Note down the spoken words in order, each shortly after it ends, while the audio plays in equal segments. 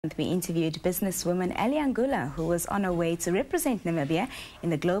We interviewed businesswoman Ally Angula, who was on her way to represent Namibia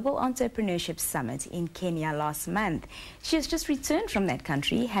in the Global Enterpreneurship Summit in Kenya last month. She has just returned from that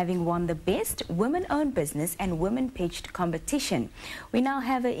country, having won the Best Women-Owned Business and Women Pitched competition. We now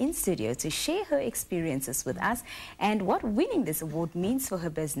have her in studio to share her experiences with us and what winning this award means for her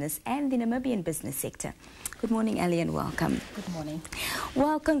business and the Namibian business sector. Good morning, Ally, and welcome. Good morning.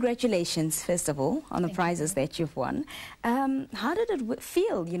 Well, congratulations, first of all, on the prizes that you've won. How did it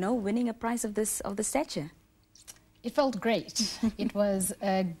feel, winning a prize of this stature? It felt great. It was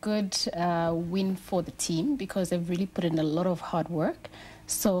a good win for the team because they've really put in a lot of hard work.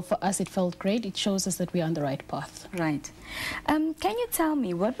 So for us, it felt great. It shows us that we're on the right path. Right. Can you tell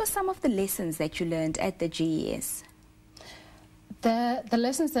me, what were some of the lessons that you learned at the GES? The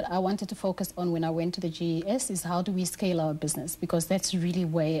lessons that I wanted to focus on when I went to the GES is how do we scale our business, because that's really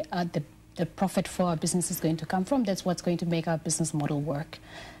where the profit for our business is going to come from. That's what's going to make our business model work.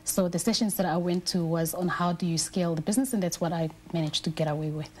 So the sessions that I went to was on how do you scale the business, and that's what I managed to get away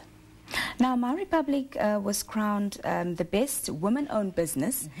with. Now, MyRepublic was crowned the best women-owned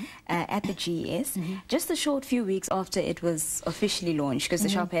business at the GES, just a short few weeks after it was officially launched, because the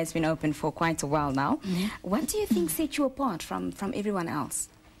shop has been open for quite a while now. What do you think set you apart from everyone else?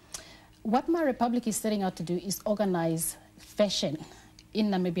 What MyRepublic is setting out to do is organize fashion in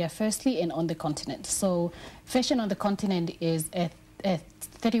Namibia firstly and on the continent. So fashion on the continent is a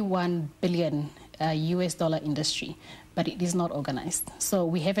 31 billion US dollar industry, but it is not organized. So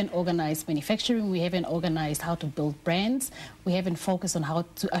we haven't organized manufacturing, we haven't organized how to build brands, we haven't focused on how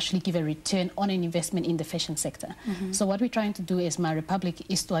to actually give a return on an investment in the fashion sector. So what we're trying to do as MyRepublic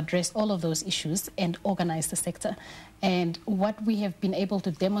is to address all of those issues and organize the sector. And what we have been able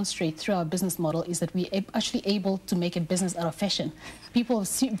to demonstrate through our business model is that we're actually able to make a business out of fashion. People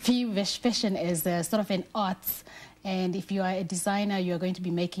view fashion as a sort of an art. And if you are a designer, you are going to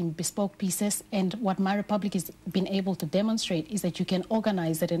be making bespoke pieces. And what MyRepublic has been able to demonstrate is that you can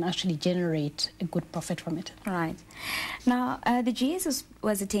organize it and actually generate a good profit from it. Right. Now, the GES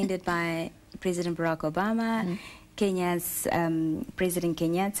was attended by President Barack Obama, Kenya's President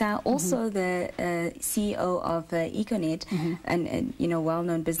Kenyatta, also the CEO of Econet, and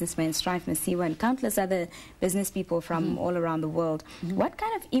well-known businessman Strife Masiwa, and countless other business people from all around the world. What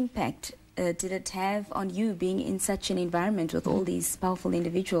kind of impact did it have on you being in such an environment with all these powerful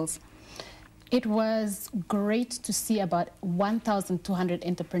individuals? It was great to see about 1,200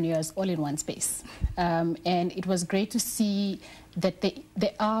 entrepreneurs all in one space. And it was great to see that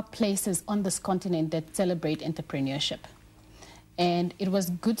there are places on this continent that celebrate entrepreneurship. And it was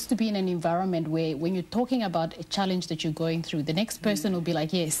good to be in an environment where when you're talking about a challenge that you're going through, the next person will be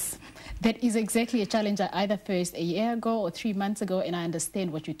like, yes, that is exactly a challenge I either faced a year ago or 3 months ago, and I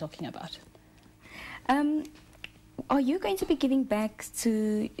understand what you're talking about. Are you going to be giving back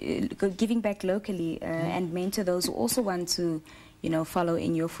locally and mentor those who also want to, follow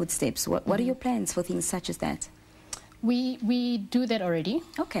in your footsteps? What are your plans for things such as that? We do that already.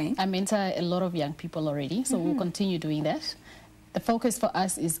 Okay. I mentor a lot of young people already, so we'll continue doing that. The focus for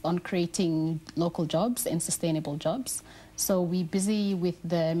us is on creating local jobs and sustainable jobs. So we're busy with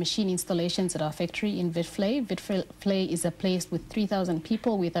the machine installations at our factory in Witflay. Witflay is a place with 3,000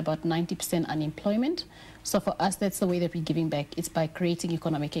 people with about 90% unemployment. So for us, that's the way that we're giving back. It's by creating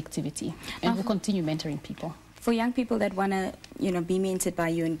economic activity. And we'll continue mentoring people. For young people that want to, be mentored by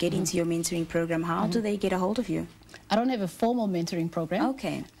you and get into your mentoring program, how do they get a hold of you? I don't have a formal mentoring program.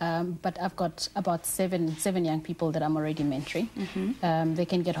 Okay. But I've got about seven young people that I'm already mentoring. They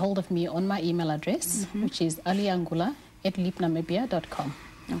can get hold of me on my email address, which is allyangula@leapnamibia.com.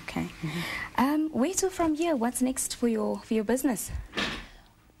 Okay. Where to from here? What's next for your business?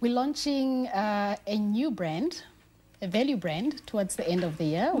 We're launching a new brand, a value brand, towards the end of the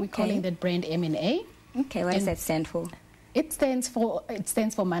year. We're calling that brand M&A. Okay, what does that stand for? It stands for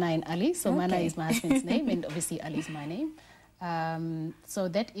Mana and Ali. So Mana is my husband's name, and obviously Ali is my name. So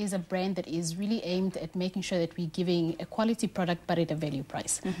that is a brand that is really aimed at making sure that we're giving a quality product but at a value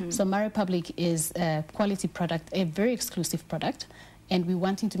price. So MyRepublic is a quality product, a very exclusive product, and we're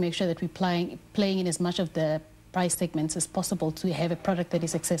wanting to make sure that we're playing in as much of the price segments as possible to have a product that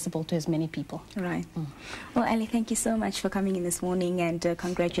is accessible to as many people. Right. Well, Ally, thank you so much for coming in this morning, and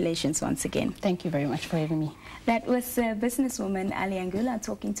congratulations once again. Thank you very much for having me. That was businesswoman Ally Angula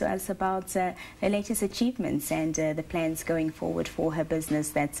talking to us about her latest achievements and the plans going forward for her business.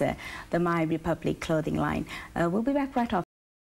 That's the MyRepublic clothing line. We'll be back right after.